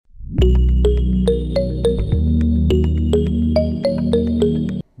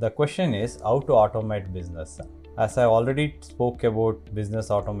The question is how to automate business. As I already spoke about business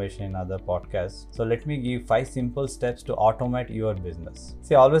automation in other podcasts, so let me give 5 simple steps to automate your business.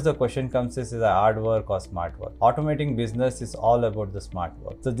 See, always the question comes is it hard work or smart work? Automating business is all about the smart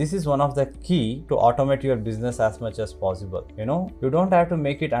work. So this is one of the key to automate your business as much as possible. You don't have to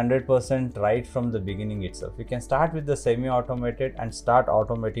make it 100% right from the beginning itself. You can start with the semi-automated and start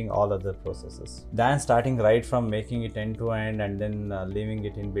automating all other processes. Then starting right from making it end to end and then leaving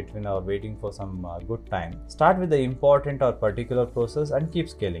it in between or waiting for some good time. Start with the important or particular process and keep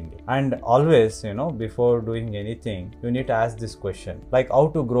scaling it. And always, before doing anything, you need to ask this question, like how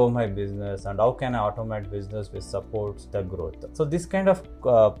to grow my business and how can I automate business which supports the growth. So this kind of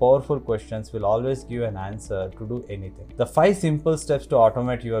powerful questions will always give an answer to do anything. The 5 simple steps to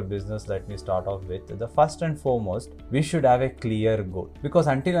automate your business, let me start off with. The first and foremost, we should have a clear goal, because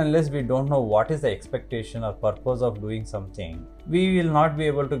unless we don't know what is the expectation or purpose of doing something, we will not be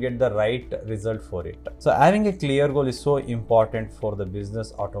able to get the right result for it. So having a clear goal is so important for the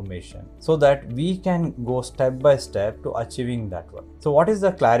business automation, so that we can go step by step to achieving that one. So what is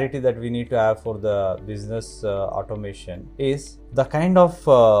the clarity that we need to have for the business automation is the kind of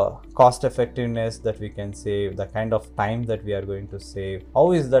cost effectiveness that we can save, the kind of time that we are going to save,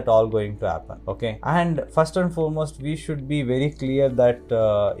 how is that all going to happen. Okay, and first and foremost, we should be very clear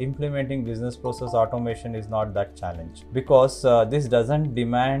that implementing business process automation is not that challenge, because this doesn't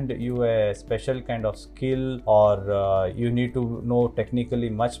demand you a special kind of skill or you need to know technically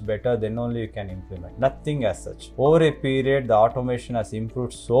much better, then only you can implement. Nothing as such. Over a period, the automation has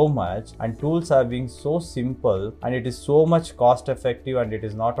improved so much and tools are being so simple and it is so much cost effective and it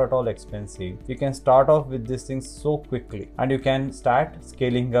is not at all expensive. You can start off with these things so quickly and you can start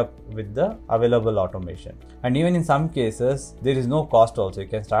scaling up with the available automation. And even in some cases, there is no cost also. You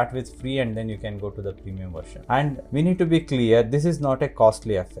can start with free and then you can go to the premium version. And we need to be clear, this is not a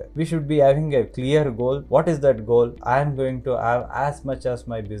costly affair. We should be having a clear goal. What is that goal? I am going to have as much as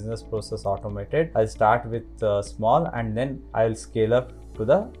my business process automated. I'll start with small and then I'll scale up to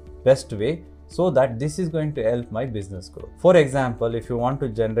the best way, so that this is going to help my business grow. For example, if you want to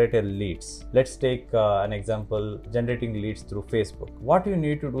generate a leads, let's take an example, generating leads through Facebook. What you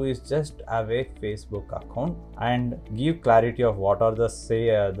need to do is just have a Facebook account and give clarity of what are the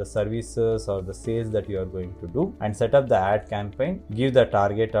services or the sales that you are going to do, and set up the ad campaign, give the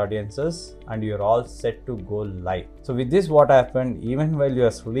target audiences, and you're all set to go live. So with this, what happened, even while you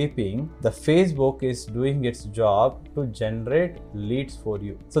are sleeping, the Facebook is doing its job to generate leads for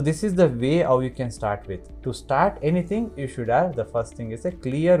you. So this is the way how you can start with. To start anything, you should have, the first thing is a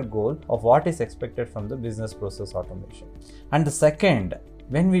clear goal of what is expected from the business process automation. And the second,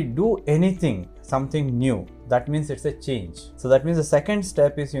 when we do anything, something new, that means it's a change. So that means the second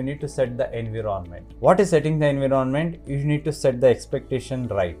step is you need to set the environment. What is setting the environment? You need to set the expectation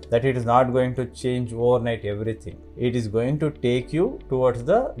right, that it is not going to change overnight everything. It is going to take you towards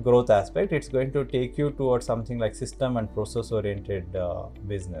the growth aspect. It's going to take you towards something like system and process oriented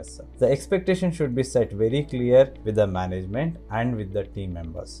business. The expectation should be set very clear with the management and with the team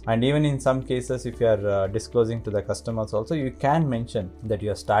members. And even in some cases, if you are disclosing to the customers also, you can mention that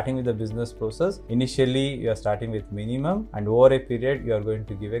you are starting with the business process. Initially, you are starting with minimum, and over a period you are going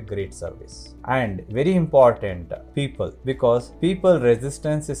to give a great service. And very important, people, because people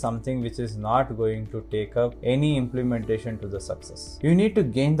resistance is something which is not going to take up any implementation to the success. You need to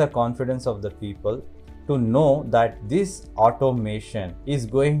gain the confidence of the people to know that this automation is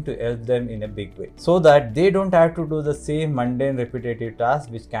going to help them in a big way, so that they don't have to do the same mundane repetitive tasks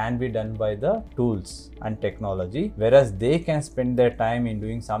which can be done by the tools and technology, whereas they can spend their time in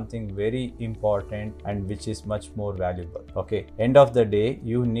doing something very important and which is much more valuable. Okay, end of the day,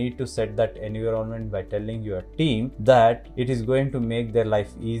 you need to set that environment by telling your team that it is going to make their life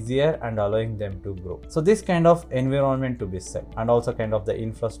easier and allowing them to grow. So this kind of environment to be set, and also kind of the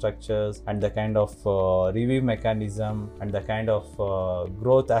infrastructures and the kind of review mechanism and the kind of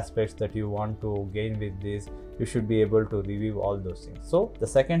growth aspects that you want to gain with this, you should be able to review all those things. So the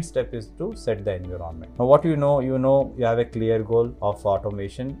second step is to set the environment. Now what you you have a clear goal of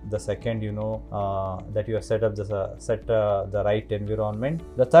automation. The second, that you have set up the right environment.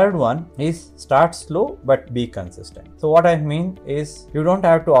 The third one is start slow but be consistent. So what I mean is, you don't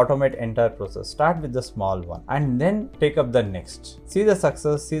have to automate entire process. Start with the small one and then take up the next. See the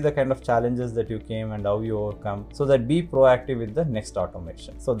success, see the kind of challenges that you came and and how you overcome, so that be proactive with the next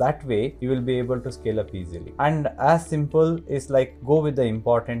automation. So that way you will be able to scale up easily. And as simple is like go with the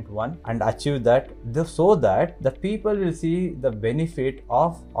important one and achieve that, so that the people will see the benefit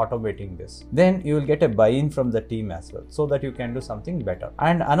of automating this. Then you will get a buy-in from the team as well, so that you can do something better.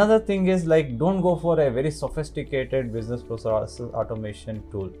 And another thing is like don't go for a very sophisticated business process automation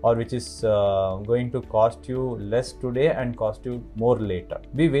tool, or which is going to cost you less today and cost you more later.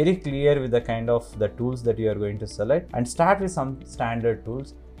 Be very clear with the kind of the tools that you are going to select, and start with some standard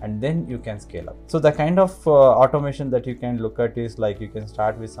tools, and then you can scale up. So the kind of automation that you can look at is like you can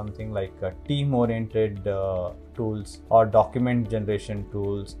start with something like team oriented tools, or document generation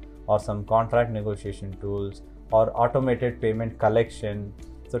tools, or some contract negotiation tools, or automated payment collection.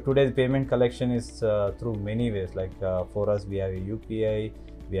 So today's payment collection is through many ways, like for us we have a UPI,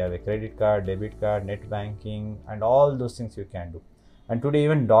 we have a credit card, debit card, net banking, and all those things you can do. And today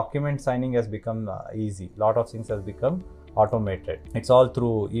even document signing has become easy. A lot of things has become automated. It's all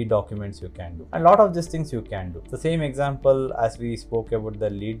through e-documents you can do, and a lot of these things you can do. The same example as we spoke about the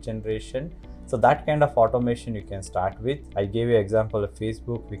lead generation. So that kind of automation you can start with. I gave you an example of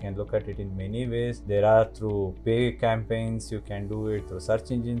Facebook. We can look at it in many ways. There are through pay campaigns you can do it, through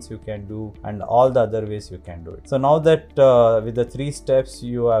search engines you can do, and all the other ways you can do it. So now that with the 3 steps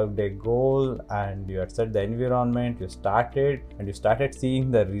you have the goal and you have set the environment, you started and you started seeing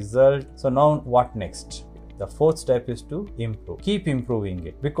the result. So now what next? The 4th step is to improve. Keep improving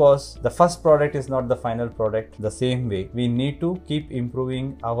it, because the first product is not the final product. The same way, we need to keep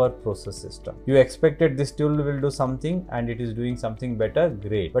improving our process system. You expected this tool will do something and it is doing something better,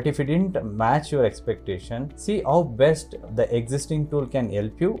 great. But if it didn't match your expectation, see how best the existing tool can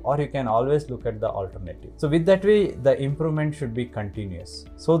help you, or you can always look at the alternative. So with that way, the improvement should be continuous,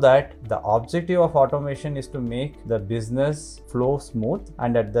 so that the objective of automation is to make the business flow smooth,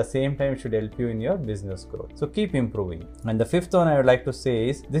 and at the same time it should help you in your business growth. So keep improving. And the 5th one I would like to say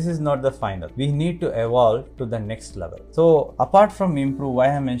is, this is not the final. We need to evolve to the next level. So apart from improve, why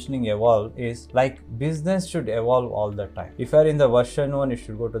I'm mentioning evolve is like business should evolve all the time. If you're in the version 1, you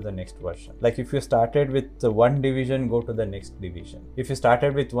should go to the next version. Like if you started with one division, go to the next division. If you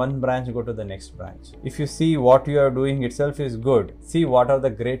started with one branch, go to the next branch. If you see what you are doing itself is good, see what are the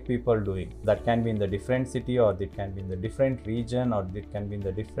great people doing. That can be in the different city, or it can be in the different region, or it can be in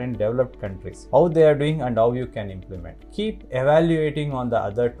the different developed countries. How they are doing and how you can implement. Keep evaluating on the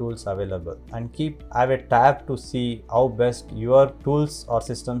other tools available, and have a tab to see how best your tools or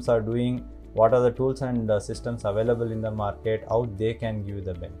systems are doing, what are the tools and systems available in the market, how they can give you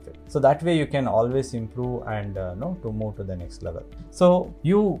the benefit. So that way you can always improve and to move to the next level. So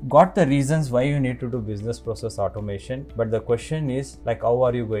you got the reasons why you need to do business process automation, but the question is like, how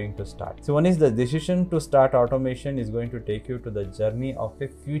are you going to start? So one is the decision to start automation is going to take you to the journey of a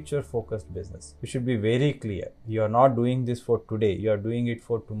future focused business. You should be very clear. You are not doing this for today, you are doing it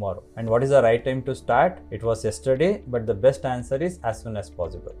for tomorrow. And what is the right time to start? It was yesterday, but the best answer is as soon as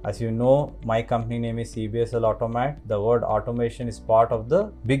possible. As you know, my company name is CBSL Automat. The word automation is part of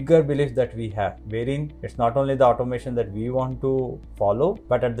the bigger belief that we have, wherein it's not only the automation that we want to follow,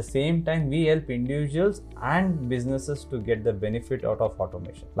 but at the same time we help individuals and businesses to get the benefit out of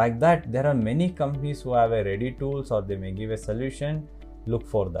automation. Like that, there are many companies who have a ready tools, or they may give a solution. Look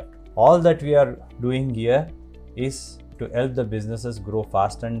for that. All that we are doing here is to help the businesses grow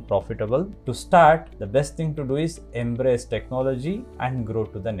fast and profitable. To start, the best thing to do is embrace technology and grow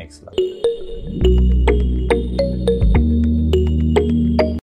to the next level.